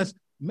some of us,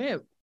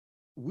 man,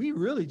 we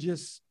really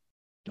just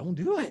don't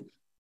do it.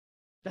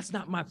 That's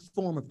not my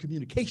form of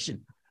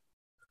communication.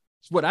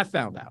 It's what I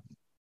found out.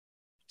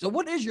 So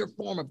what is your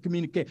form of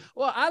communication?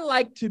 Well, I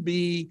like to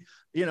be,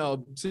 you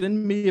know,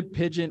 send me a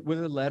pigeon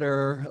with a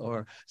letter,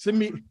 or send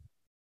me,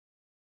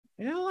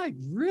 and I'm like,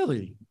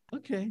 really?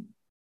 Okay.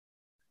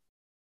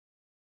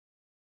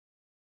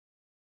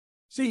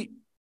 See,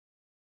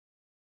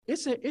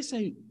 it's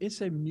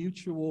a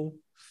mutual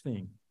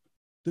thing.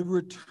 The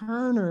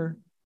returner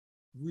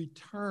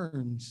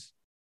returns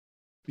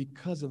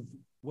because of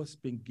what's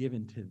been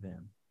given to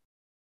them.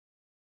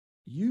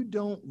 You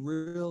don't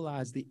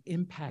realize the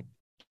impact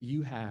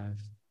you have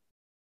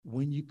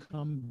when you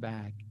come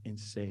back and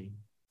say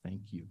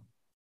thank you.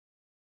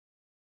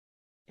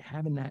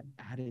 Having that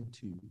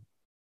attitude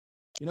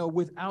You know,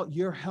 without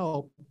your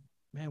help,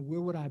 man,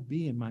 where would I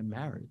be in my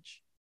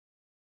marriage?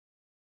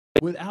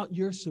 Without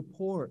your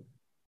support,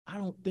 I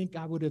don't think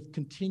I would have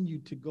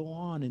continued to go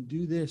on and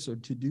do this or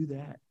to do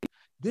that.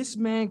 This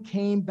man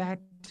came back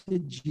to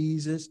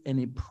Jesus and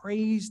he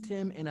praised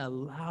him in a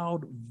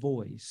loud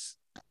voice.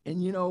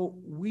 And, you know,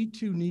 we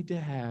too need to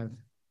have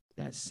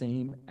that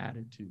same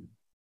attitude.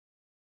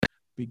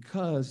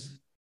 Because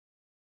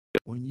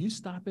when you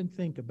stop and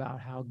think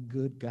about how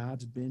good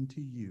God's been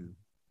to you,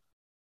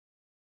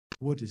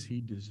 what does he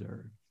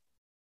deserve?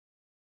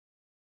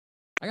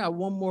 I got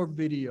one more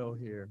video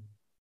here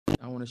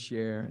I want to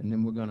share, and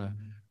then we're going to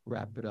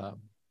wrap it up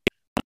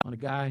on a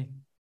guy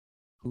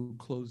who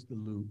closed the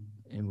loop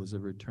and was a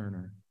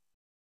returner.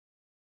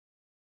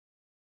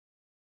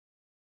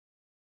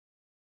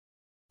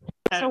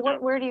 So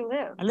where do you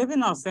live? I live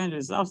in Los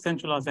Angeles, South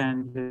Central Los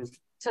Angeles.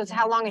 So it's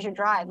how long is your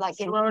drive? Like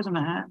 2 hours and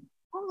a half.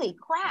 holy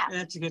crap. I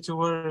had to get to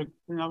work.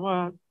 You know,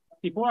 well,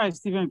 before I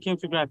even came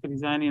to graphic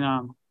designing,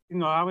 you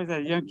know, I was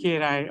a young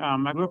kid. I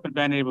grew up in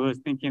bad neighborhoods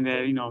thinking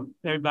that, you know,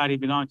 everybody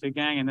belonged to a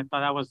gang, and I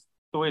thought that was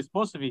the way it's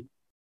supposed to be.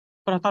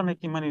 But I thought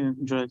making money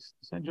in drugs.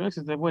 I said, drugs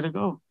is the way to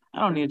go.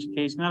 I don't need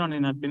education. I don't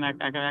need nothing. I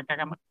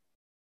got my...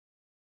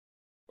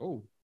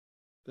 Oh,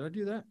 did I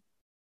do that?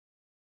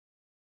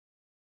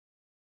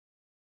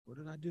 What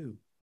did I do?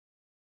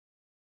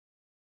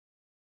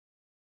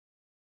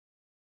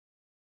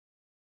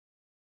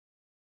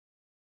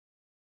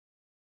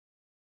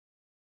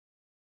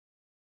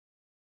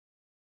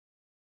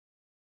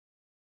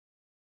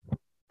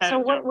 So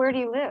where do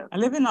you live? I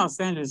live in Los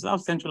Angeles,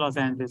 South Central Los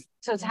Angeles.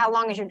 So it's how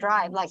long is your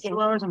drive? Like 2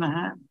 hours and a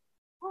half.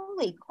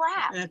 holy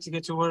crap. I had to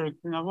get to work.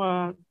 You know,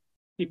 well,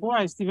 before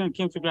I even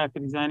came to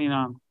graphic designing,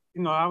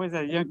 you know, I was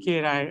a young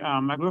kid. I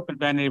grew up in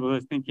bad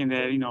neighborhoods thinking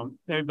that, you know,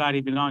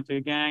 everybody belonged to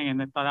a gang,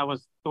 and I thought that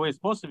was the way it's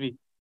supposed to be.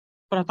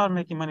 But I thought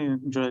making money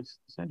in drugs.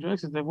 I said,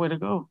 drugs is the way to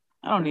go.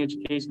 I don't need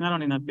education. I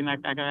don't need nothing.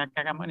 I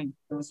got money.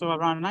 So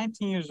around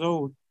 19 years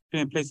old,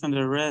 being placed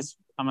under arrest,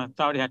 I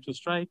thought I had 2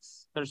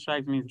 strikes. 3rd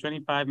strike means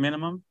 25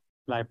 minimum,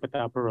 life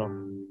without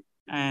parole.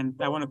 And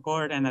I went to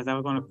court, and as I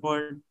was going to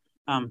court,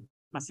 I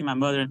see my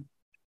mother.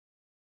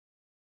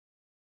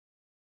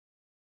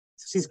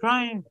 She's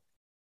crying.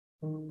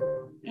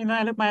 You know,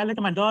 I look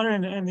at my daughter,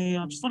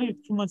 and she's only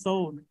 2 months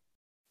old.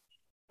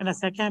 And I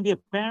said, I can't be a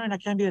parent, I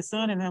can't be a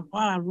son, and then,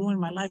 wow, I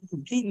ruined my life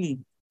completely.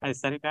 I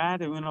said,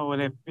 God, you know,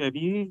 if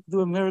you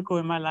do a miracle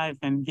in my life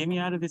and get me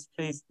out of this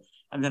place,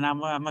 and then I'm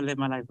gonna live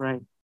my life right.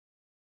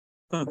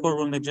 In the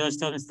courtroom, the judge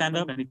tells me to stand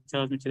up, and he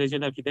tells me, today's your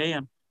lucky day.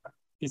 And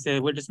he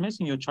said, we're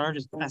dismissing your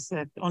charges. I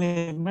said,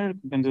 only a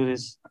miracle can do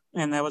this.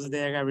 And that was the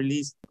day I got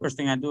released. First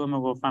thing I do, I'm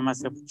gonna go find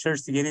myself a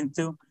church to get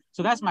into.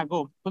 So that's my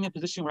goal, put me in a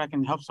position where I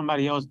can help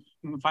somebody else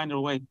find their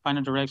way, find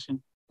a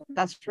direction.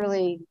 That's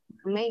really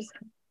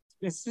amazing.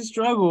 It's a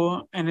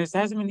struggle, and it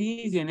hasn't been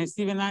easy, and it's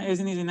even not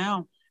isn't easy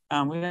now.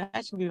 We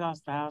actually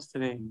lost the house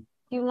today.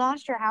 You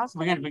lost your house?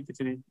 We got evicted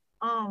today.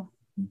 Oh.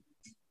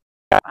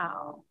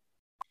 Wow.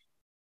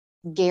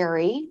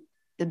 Gary,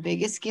 the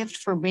biggest gift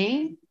for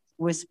me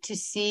was to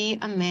see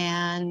a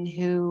man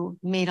who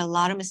made a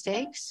lot of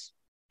mistakes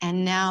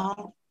and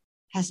now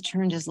has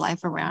turned his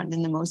life around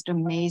in the most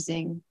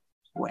amazing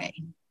way.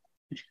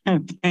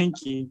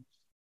 Thank you.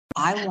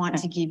 I want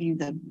to give you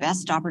the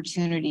best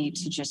opportunity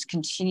to just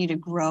continue to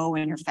grow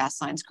in your Fast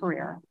Signs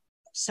career.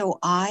 So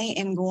I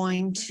am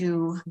going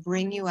to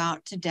bring you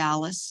out to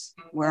Dallas,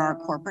 where our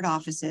corporate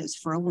office is,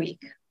 for a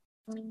week,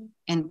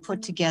 and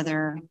put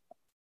together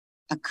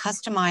a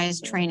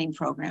customized training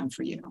program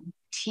for you,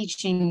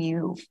 teaching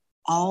you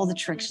all the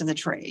tricks of the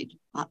trade,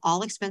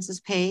 all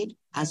expenses paid,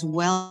 as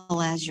well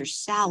as your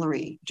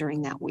salary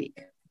during that week.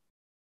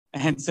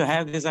 And to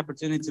have this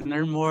opportunity to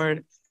learn more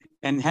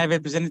and have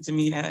it presented to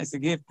me as a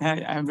gift,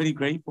 I'm really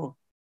grateful.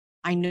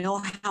 I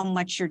know how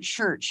much your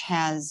church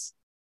has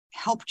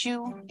helped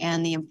you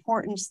and the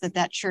importance that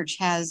that church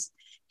has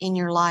in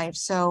your life.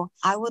 So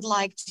I would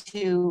like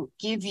to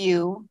give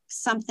you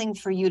something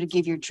for you to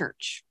give your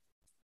church.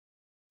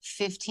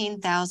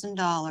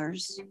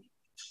 $15,000.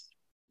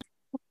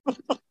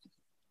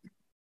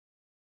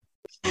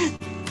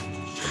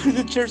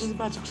 The church is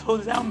about to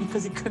close down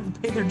because he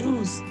couldn't pay their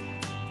dues.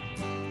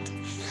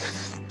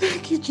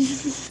 Thank you,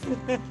 Jesus.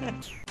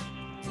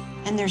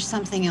 And there's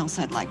something else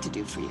I'd like to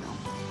do for you.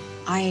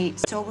 I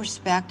so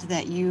respect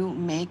that you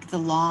make the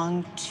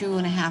long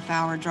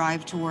 2.5-hour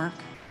drive to work.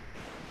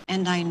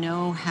 And I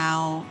know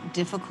how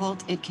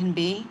difficult it can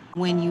be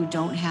when you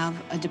don't have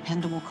a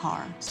dependable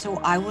car. So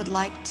I would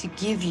like to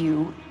give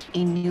you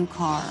a new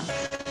car.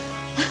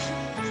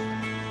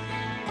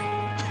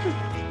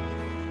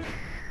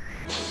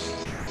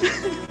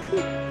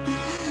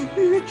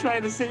 We're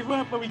trying to save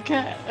up, but we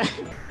can't.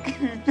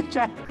 We're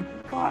trying to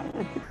buy it,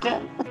 we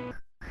can't.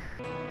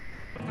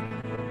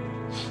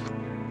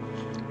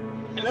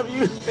 I love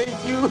you.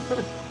 Thank you.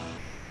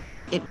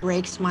 It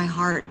breaks my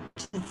heart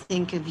to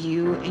think of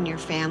you and your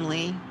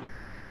family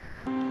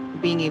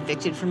being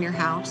evicted from your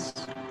house.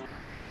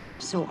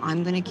 So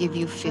I'm going to give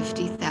you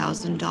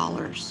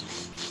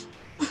 $50,000.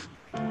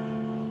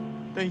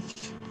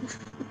 Thank you.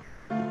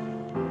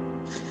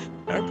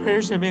 our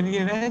prayers have been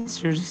getting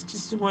answered. It's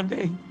just one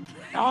day.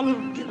 All of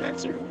them get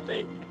answered one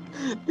day.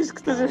 This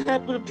doesn't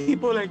happen to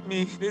people like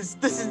me. This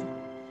is.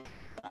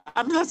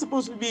 I'm not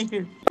supposed to be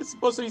here. It's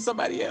supposed to be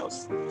somebody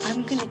else.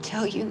 I'm going to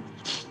tell you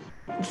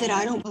that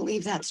I don't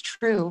believe that's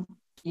true.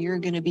 You're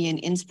going to be an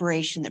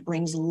inspiration that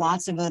brings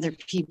lots of other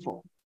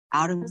people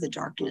out of the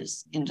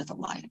darkness into the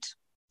light.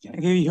 Can I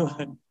give you a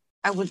hug?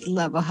 I would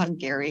love a hug,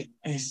 Gary.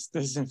 It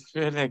doesn't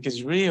feel like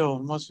it's real. It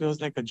almost feels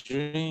like a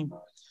dream.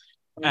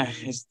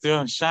 It's still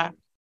in shock.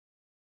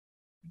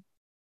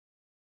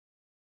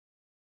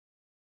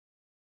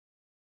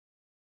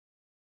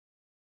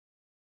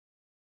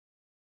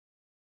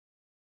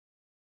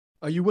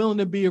 Are you willing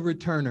to be a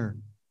returner?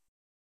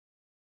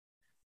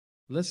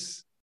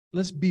 Let's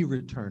be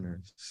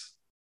returners.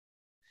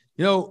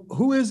 You know,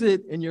 who is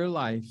it in your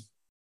life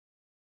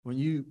when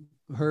you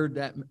heard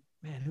that,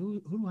 man,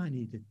 who do I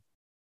need to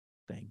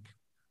thank?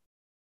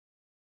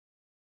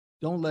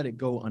 Don't let it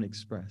go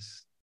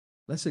unexpressed.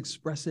 Let's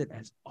express it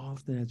as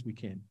often as we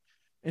can.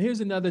 And here's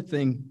another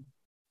thing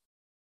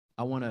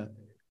I want to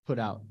put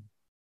out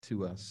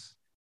to us.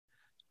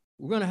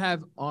 We're going to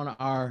have on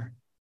our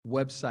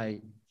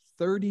website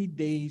 30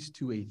 days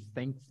to a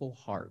thankful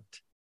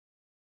heart.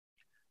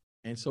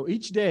 And so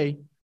each day,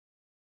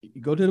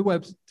 you go to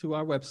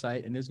our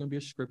website, and there's going to be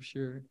a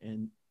scripture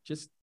and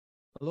just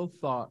a little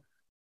thought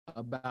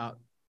about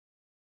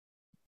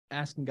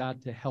asking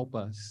God to help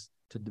us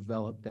to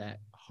develop that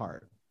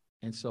heart.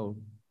 And so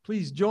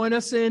please join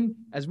us in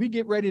as we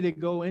get ready to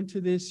go into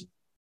this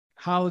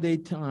holiday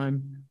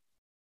time.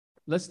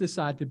 Let's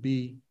decide to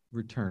be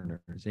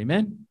returners.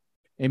 Amen.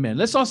 Amen.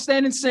 Let's all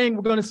stand and sing.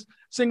 We're going to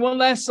sing one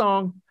last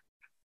song,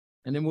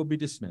 and then we'll be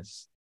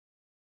dismissed.